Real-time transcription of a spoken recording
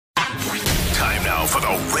Time now for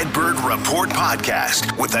the Redbird Report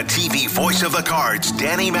podcast with the TV voice of the Cards,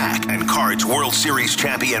 Danny Mac, and Cards World Series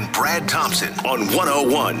champion Brad Thompson on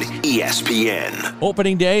 101 ESPN.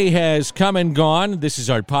 Opening day has come and gone. This is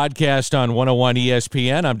our podcast on 101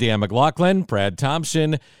 ESPN. I'm Dan McLaughlin. Brad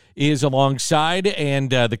Thompson is alongside,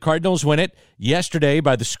 and the Cardinals win it yesterday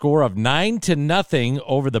by the score of 9-0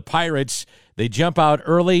 over the Pirates. They jump out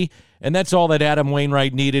early, and that's all that Adam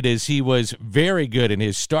Wainwright needed, as he was very good in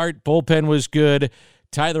his start. Bullpen was good.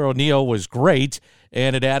 Tyler O'Neill was great,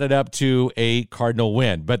 and it added up to a Cardinal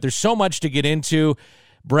win. But there's so much to get into.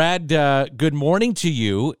 Brad, good morning to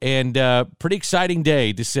you, and pretty exciting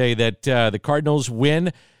day to say that the Cardinals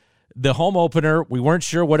win the home opener. We weren't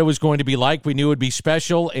sure what it was going to be like. We knew it would be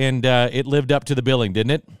special, and it lived up to the billing,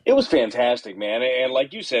 didn't it? It was fantastic, man. And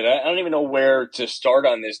like you said, I don't even know where to start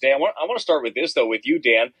on this day. I want to start with this, though, with you,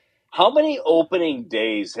 Dan. How many opening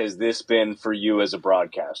days has this been for you as a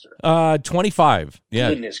broadcaster? 25. Yeah.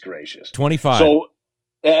 Goodness gracious. 25. So,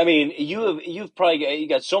 I mean, you've probably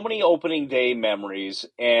got so many opening day memories,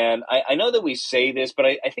 and I know that we say this, but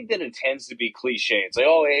I think that it tends to be cliche. It's like,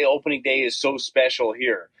 oh, hey, opening day is so special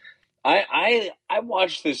here. I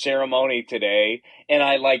watched the ceremony today, and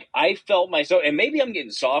I felt myself, and maybe I'm getting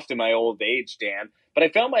soft in my old age, Dan, but I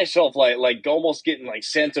felt myself like almost getting like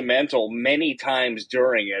sentimental many times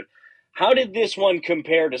during it. How did this one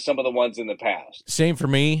compare to some of the ones in the past? Same for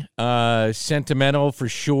me. Sentimental for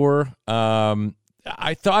sure.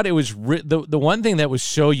 I thought it was the one thing that was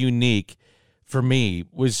so unique for me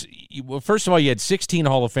was, well, first of all, you had 16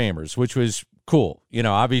 Hall of Famers, which was cool. You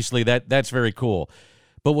know, obviously that's very cool.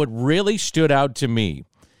 But what really stood out to me,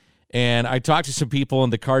 and I talked to some people in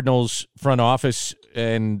the Cardinals front office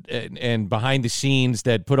and behind the scenes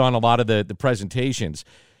that put on a lot of the presentations,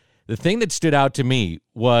 the thing that stood out to me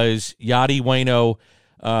was Yadi, Waino,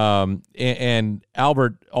 and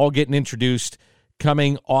Albert all getting introduced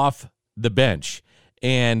coming off the bench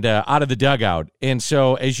and out of the dugout. And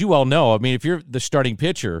so, as you all know, I mean, if you're the starting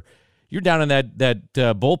pitcher, you're down in that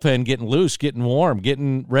bullpen getting loose, getting warm,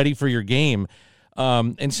 getting ready for your game.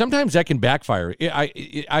 And sometimes that can backfire.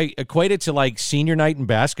 I equate it to like senior night in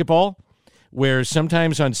basketball, where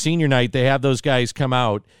sometimes on senior night they have those guys come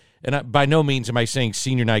out, and by no means am I saying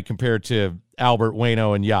senior night compared to Albert,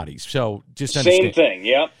 Waino, and Yachty. So just understand. Same thing,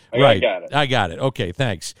 yep. Right. I got it. Okay,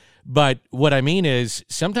 thanks. But what I mean is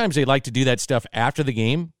sometimes they like to do that stuff after the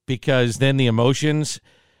game because then the emotions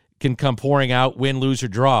can come pouring out, win, lose, or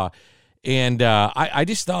draw. And I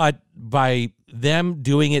just thought by them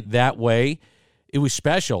doing it that way, it was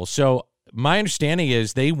special. So my understanding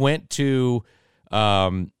is they went to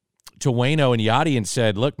Waino and Yachty and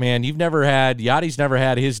said, look, man, Yachty's never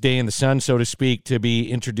had his day in the sun, so to speak, to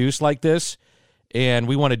be introduced like this, and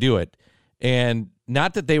we want to do it. And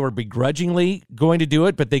not that they were begrudgingly going to do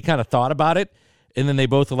it, but they kind of thought about it, and then they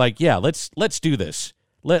both were like, yeah, let's do this.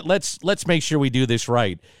 Let's make sure we do this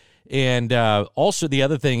right. And also the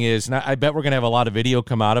other thing is, and I bet we're going to have a lot of video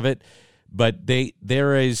come out of it, but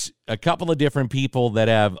there is a couple of different people that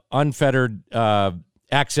have unfettered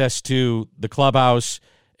access to the clubhouse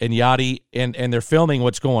and Yachty, and they're filming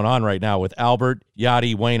what's going on right now with Albert,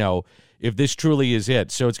 Yachty, Waino, if this truly is it.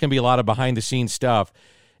 So it's going to be a lot of behind-the-scenes stuff.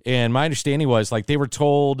 And my understanding was, like, they were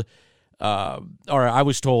told, or I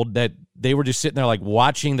was told, that they were just sitting there, like,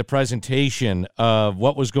 watching the presentation of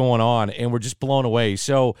what was going on, and were just blown away.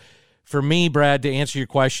 So for me, Brad, to answer your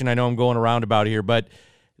question, I know I'm going around about here, but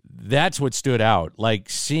that's what stood out. Like,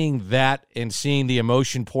 seeing that and seeing the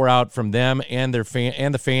emotion pour out from them and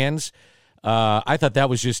the fans, I thought that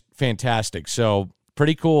was just fantastic. So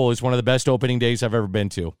pretty cool. It's one of the best opening days I've ever been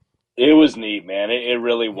to. It was neat, man. It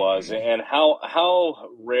really was. And how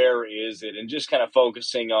rare is it? And just kind of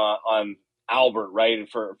focusing on Albert, right,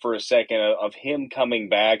 for a second, of him coming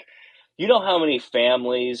back. You know how many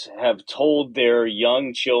families have told their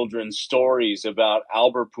young children stories about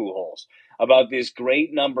Albert Pujols, about this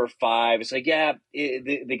great number 5. It's like, yeah,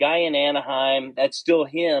 the guy in Anaheim, that's still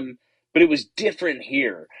him, but it was different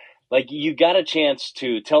here. Like, you got a chance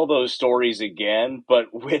to tell those stories again, but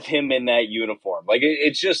with him in that uniform. Like,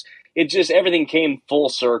 it just everything came full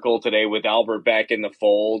circle today with Albert back in the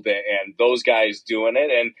fold and those guys doing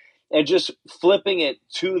it and just flipping it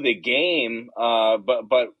to the game.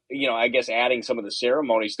 But you know, I guess adding some of the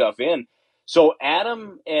ceremony stuff in. So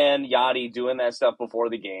Adam and Yachty doing that stuff before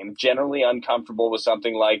the game, generally uncomfortable with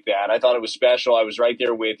something like that. I thought it was special. I was right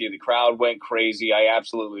there with you. The crowd went crazy. I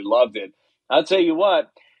absolutely loved it. I'll tell you what.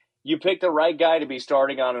 You picked the right guy to be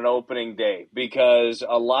starting on an opening day, because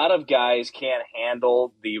a lot of guys can't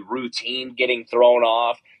handle the routine getting thrown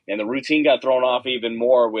off, and the routine got thrown off even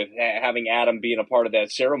more with having Adam being a part of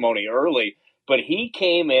that ceremony early. but he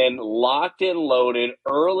came in locked and loaded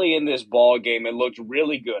early in this ball game and looked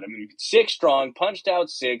really good. I mean, 6 strong, punched out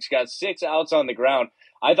 6, got 6 outs on the ground.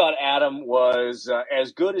 I thought Adam was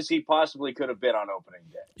as good as he possibly could have been on opening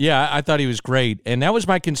day. Yeah, I thought he was great. And that was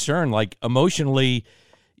my concern, like emotionally,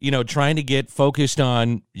 trying to get focused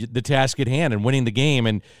on the task at hand and winning the game,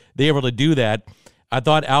 and they were able to do that. I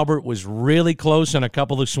thought Albert was really close on a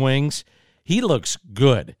couple of swings. He looks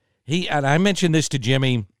good. And I mentioned this to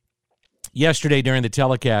Jimmy yesterday during the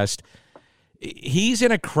telecast. He's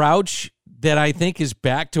in a crouch that I think is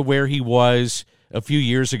back to where he was a few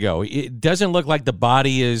years ago. It doesn't look like the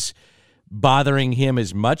body is bothering him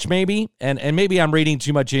as much, maybe. And maybe I'm reading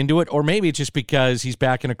too much into it, or maybe it's just because he's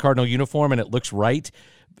back in a Cardinal uniform and it looks right,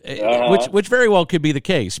 which very well could be the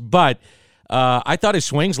case. But I thought his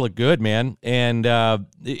swings looked good, man. And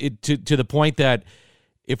to the point that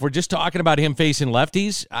if we're just talking about him facing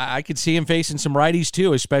lefties, I could see him facing some righties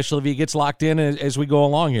too, especially if he gets locked in as we go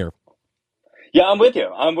along here. Yeah, I'm with you.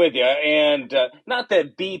 And not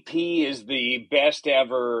that BP is the best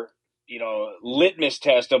ever, litmus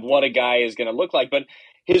test of what a guy is going to look like, but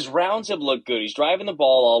his rounds have looked good. He's driving the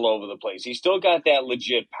ball all over the place. He's still got that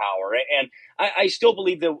legit power. And I still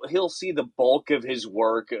believe that he'll see the bulk of his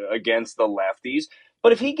work against the lefties.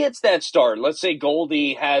 But if he gets that start, let's say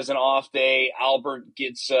Goldie has an off day, Albert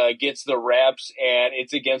gets the reps, and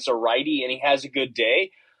it's against a righty, and he has a good day,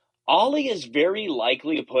 Ollie is very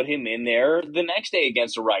likely to put him in there the next day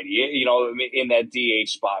against a righty, in that DH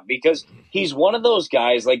spot, because he's one of those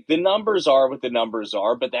guys, like, the numbers are what the numbers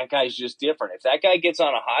are, but that guy's just different. If that guy gets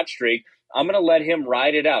on a hot streak, I'm going to let him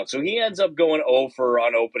ride it out. So he ends up going 0 for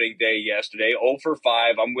on opening day yesterday, 0 for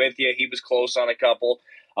 5. I'm with you. He was close on a couple.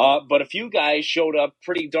 But a few guys showed up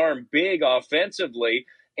pretty darn big offensively.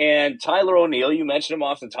 And Tyler O'Neill, you mentioned him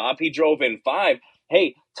off the top, he drove in 5.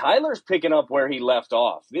 Hey, Tyler's picking up where he left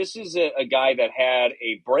off. This is a guy that had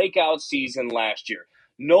a breakout season last year.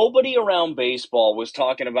 Nobody around baseball was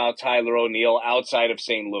talking about Tyler O'Neill outside of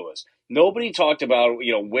St. Louis. Nobody talked about,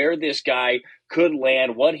 where this guy could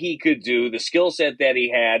land, what he could do, the skill set that he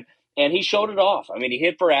had, and he showed it off. I mean, he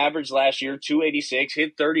hit for average last year, 286,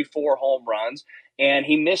 hit 34 home runs, and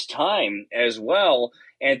he missed time as well.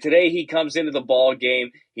 And today he comes into the ball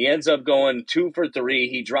game. He ends up going 2 for 3.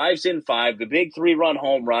 He drives in 5, the big 3-run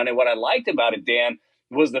home run. And what I liked about it, Dan,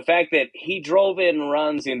 was the fact that he drove in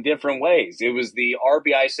runs in different ways. It was the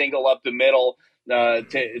RBI single up the middle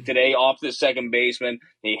today off the second baseman.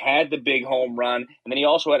 He had the big home run, and then he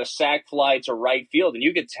also had a sac fly to right field. And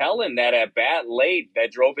you could tell in that at bat late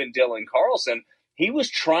that drove in Dylan Carlson, he was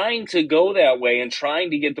trying to go that way and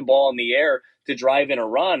trying to get the ball in the air to drive in a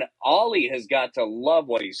run. Ollie has got to love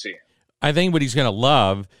what he's seeing. I think what he's going to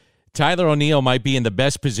love, Tyler O'Neill might be in the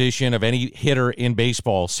best position of any hitter in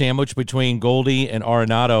baseball, sandwiched between Goldie and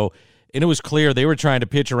Arenado. And it was clear they were trying to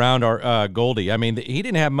pitch around Goldie. I mean, he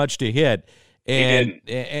didn't have much to hit. And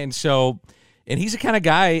he's the kind of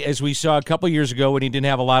guy, as we saw a couple years ago when he didn't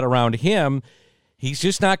have a lot around him, he's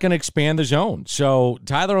just not going to expand the zone. So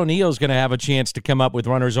Tyler O'Neill is going to have a chance to come up with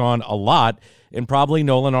runners on a lot, and probably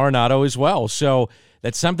Nolan Arenado as well. So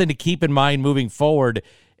that's something to keep in mind moving forward.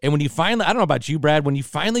 And when you finally, I don't know about you, Brad, when you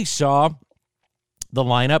finally saw the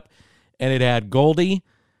lineup and it had Goldie,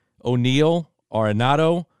 O'Neill,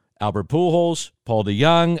 Arenado, Albert Pujols, Paul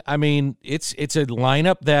DeJong, I mean, it's a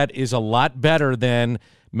lineup that is a lot better than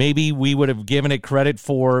maybe we would have given it credit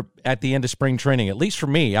for at the end of spring training, at least for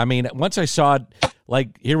me. I mean, once I saw it,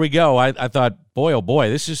 like, here we go, I thought, boy, oh boy,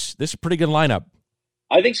 this is a pretty good lineup.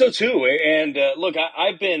 I think so too. And look,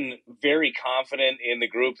 I've been very confident in the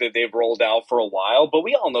group that they've rolled out for a while, but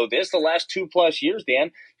we all know this, the last 2+ years,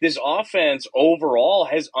 Dan, this offense overall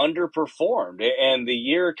has underperformed. And the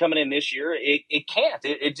year coming in this year, it can't.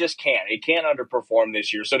 It just can't. It can't underperform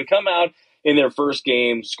this year. So to come out in their first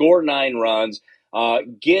game, score 9 runs,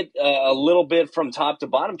 get a little bit from top to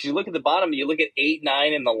bottom, because you look at the bottom, you look at 8,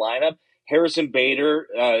 9 in the lineup. Harrison Bader,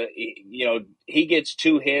 he gets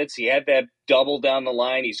 2 hits. He had that double down the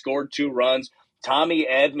line. He scored 2 runs. Tommy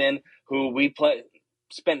Edman, who we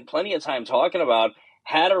spent plenty of time talking about,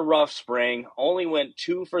 had a rough spring, only went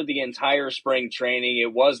 2 for the entire spring training.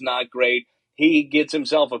 It was not great. He gets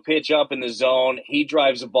himself a pitch up in the zone. He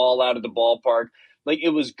drives the ball out of the ballpark. Like, it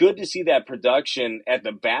was good to see that production at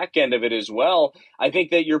the back end of it as well. I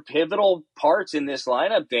think that your pivotal parts in this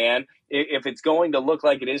lineup, Dan, if it's going to look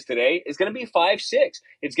like it is today, is going to be 5-6.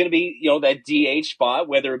 It's going to be, that DH spot,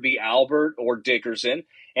 whether it be Albert or Dickerson,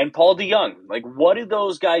 and Paul DeJong. Like, what do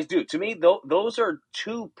those guys do? To me, those are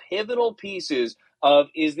 2 pivotal pieces of,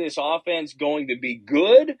 is this offense going to be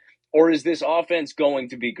good, or is this offense going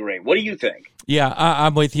to be great? What do you think? Yeah,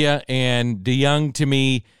 I'm with you. And DeJong, to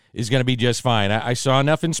me, is going to be just fine. I saw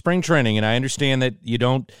enough in spring training, and I understand that you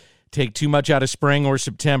don't take too much out of spring or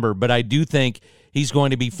September, but I do think he's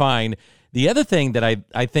going to be fine. The other thing that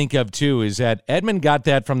I think of, too, is that Edman got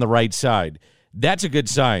that from the right side. That's a good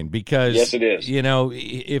sign because, yes, it is.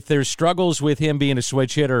 If there's struggles with him being a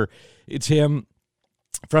switch hitter, it's him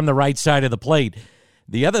from the right side of the plate.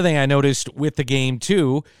 The other thing I noticed with the game,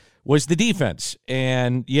 too, was the defense.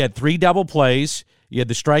 And you had 3 double plays. You had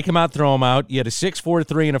the strike him out, throw him out. You had a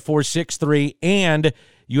 6-4-3 and a 4-6-3, and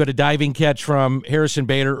you had a diving catch from Harrison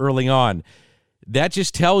Bader early on. That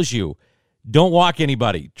just tells you, don't walk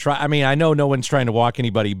anybody. I know no one's trying to walk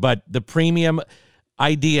anybody, but the premium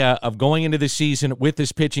idea of going into the season with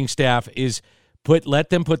this pitching staff is let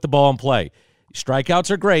them put the ball in play. Strikeouts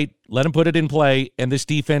are great. Let them put it in play, and this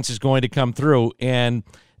defense is going to come through. And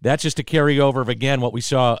that's just a carryover of, again, what we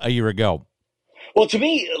saw a year ago. Well, to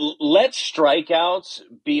me, let strikeouts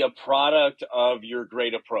be a product of your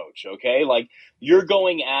great approach, okay? Like, you're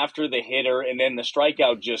going after the hitter, and then the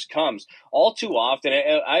strikeout just comes. All too often,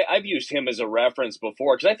 I've used him as a reference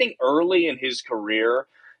before, because I think early in his career,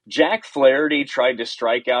 Jack Flaherty tried to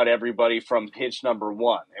strike out everybody from pitch number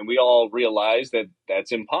 1, and we all realized that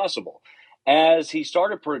that's impossible. As he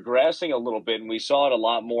started progressing a little bit, and we saw it a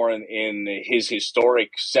lot more in his historic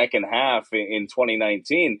second half in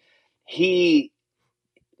 2019, he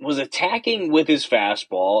was attacking with his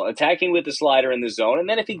fastball, attacking with the slider in the zone, and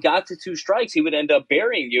then if he got to 2 strikes, he would end up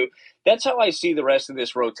burying you. That's how I see the rest of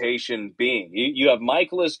this rotation being. You have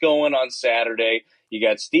Michaelis going on Saturday. You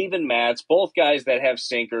got Steven Matz, both guys that have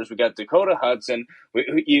sinkers. We got Dakota Hudson.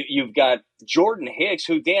 You've got Jordan Hicks,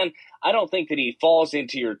 who, Dan, I don't think that he falls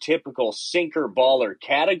into your typical sinker baller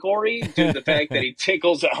category due to the fact that he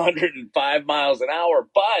tickles 105 miles an hour,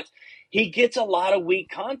 but he gets a lot of weak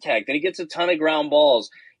contact and he gets a ton of ground balls.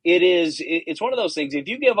 It's one of those things. If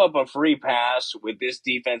you give up a free pass with this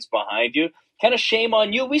defense behind you, kind of shame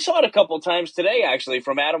on you. We saw it a couple times today, actually,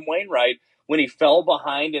 from Adam Wainwright when he fell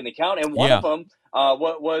behind in the count. And one of them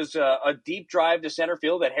was a deep drive to center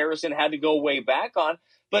field that Harrison had to go way back on.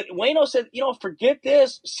 But Waino said, forget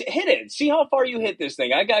this, hit it. See how far you hit this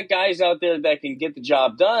thing. I got guys out there that can get the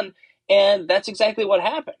job done. And that's exactly what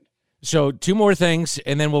happened. So 2 more things,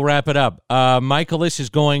 and then we'll wrap it up. Michaelis is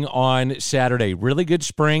going on Saturday. Really good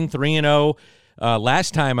spring, 3-0.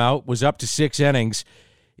 Last time out was up to 6 innings.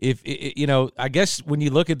 I guess when you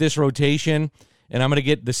look at this rotation, and I'm going to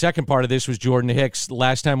get the second part of this was Jordan Hicks.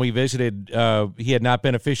 Last time we visited, he had not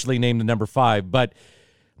been officially named the number 5. But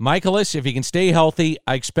Michaelis, if he can stay healthy,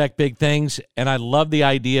 I expect big things, and I love the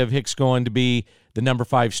idea of Hicks going to be the number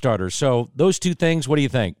 5 starter. So those 2 things, what do you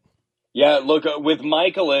think? Yeah, look, with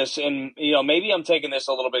Michaelis, and maybe I'm taking this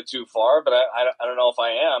a little bit too far, but I don't know if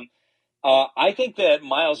I am. I think that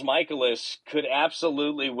Miles Michaelis could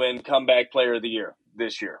absolutely win Comeback Player of the Year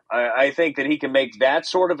this year. I think that he can make that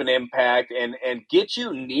sort of an impact and get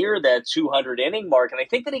you near that 200 inning mark, and I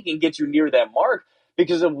think that he can get you near that mark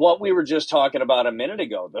because of what we were just talking about a minute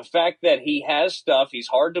ago. The fact that he has stuff, he's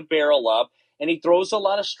hard to barrel up, and he throws a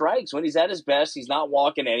lot of strikes. When he's at his best, he's not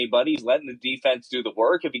walking anybody. He's letting the defense do the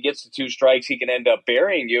work. If he gets to 2 strikes, he can end up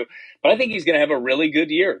burying you. But I think he's going to have a really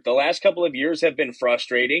good year. The last couple of years have been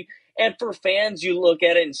frustrating. And for fans, you look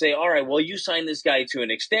at it and say, all right, well, you signed this guy to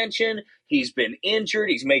an extension. He's been injured.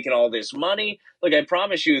 He's making all this money. Look, I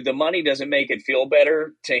promise you, the money doesn't make it feel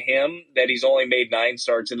better to him that he's only made 9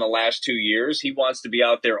 starts in the last 2 years. He wants to be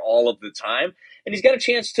out there all of the time. And he's got a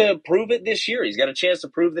chance to prove it this year. He's got a chance to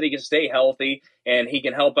prove that he can stay healthy and he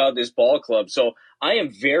can help out this ball club. So I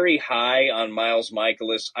am very high on Miles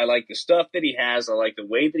Michaelis. I like the stuff that he has. I like the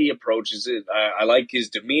way that he approaches it. I like his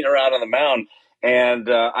demeanor out on the mound. And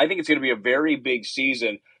I think it's going to be a very big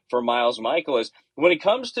season for Miles Michaelis. When it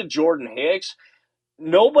comes to Jordan Hicks,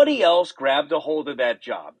 nobody else grabbed a hold of that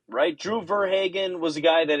job, right? Drew Verhagen was a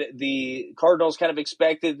guy that the Cardinals kind of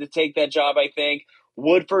expected to take that job, I think.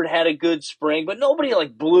 Woodford had a good spring, but nobody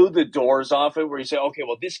blew the doors off it where you say, okay,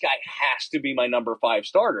 well, this guy has to be my number 5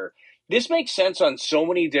 starter. This makes sense on so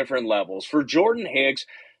many different levels. For Jordan Hicks,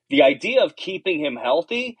 the idea of keeping him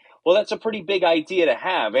healthy, well, that's a pretty big idea to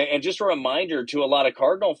have. And just a reminder to a lot of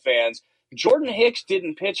Cardinal fans, Jordan Hicks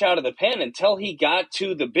didn't pitch out of the pen until he got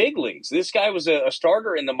to the big leagues. This guy was a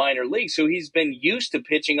starter in the minor leagues, so he's been used to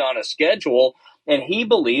pitching on a schedule, and he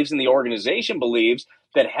believes, and the organization believes,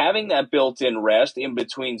 that having that built-in rest in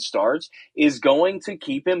between starts is going to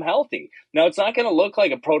keep him healthy. Now, it's not going to look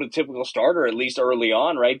like a prototypical starter, at least early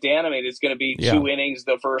on, right, Dan? I mean, it's going to be 2 innings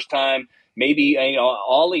the first time. Maybe,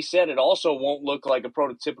 Ollie said it also won't look like a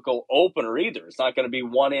prototypical opener either. It's not going to be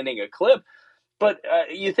 1 inning a clip. But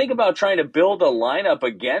you think about trying to build a lineup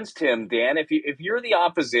against him, Dan. If you're the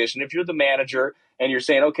opposition, if you're the manager, and you're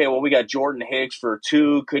saying, okay, well, we got Jordan Hicks for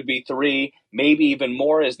 2, could be 3, maybe even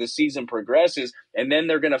more as the season progresses, and then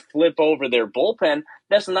they're going to flip over their bullpen.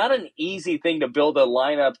 That's not an easy thing to build a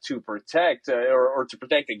lineup to protect or to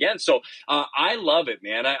protect against. So I love it,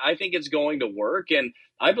 man. I think it's going to work, and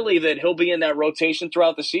I believe that he'll be in that rotation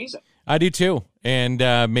throughout the season. I do too, and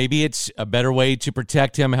maybe it's a better way to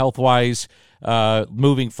protect him health-wise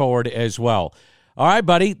moving forward as well. All right,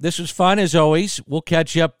 buddy, this was fun as always. We'll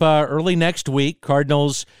catch you up early next week.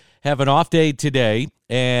 Cardinals have an off day today,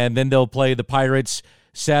 and then they'll play the Pirates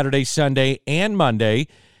Saturday, Sunday, and Monday,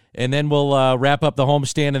 and then we'll wrap up the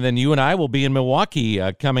homestand, and then you and I will be in Milwaukee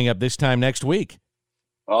coming up this time next week.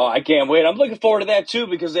 Oh, I can't wait. I'm looking forward to that, too,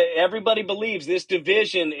 because everybody believes this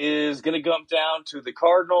division is going to come down to the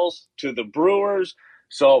Cardinals, to the Brewers.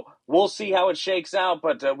 So we'll see how it shakes out,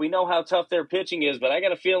 but we know how tough their pitching is. But I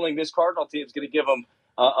got a feeling this Cardinal team is going to give them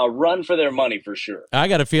a run for their money for sure. I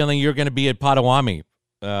got a feeling you're going to be at Potawatomi.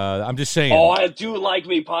 I'm just saying. Oh, I do like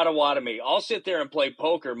me Potawatomi. I'll sit there and play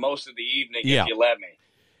poker most of the evening if you let me.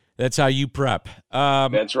 That's how you prep.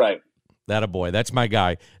 That's right. That a boy. That's my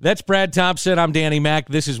guy. That's Brad Thompson. I'm Danny Mac.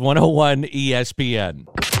 This is 101 ESPN.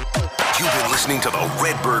 You've been listening to the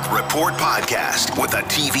Redbird Report podcast with the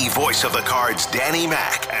TV voice of the Cards, Danny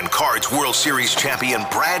Mac, and Cards World Series champion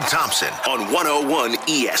Brad Thompson on 101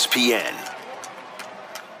 ESPN.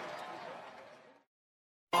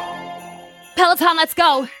 Peloton, let's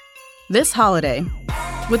go. This holiday,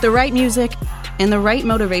 with the right music and the right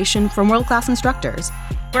motivation from world-class instructors,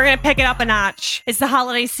 we're going to pick it up a notch. It's the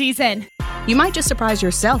holiday season. You might just surprise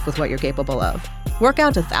yourself with what you're capable of. Work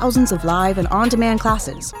out to thousands of live and on-demand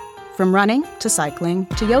classes, from running to cycling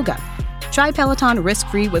to yoga. Try Peloton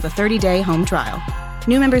risk-free with a 30-day home trial.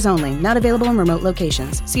 New members only, not available in remote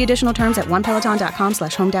locations. See additional terms at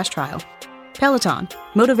onepeloton.com/home-trial. Peloton,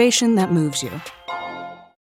 motivation that moves you.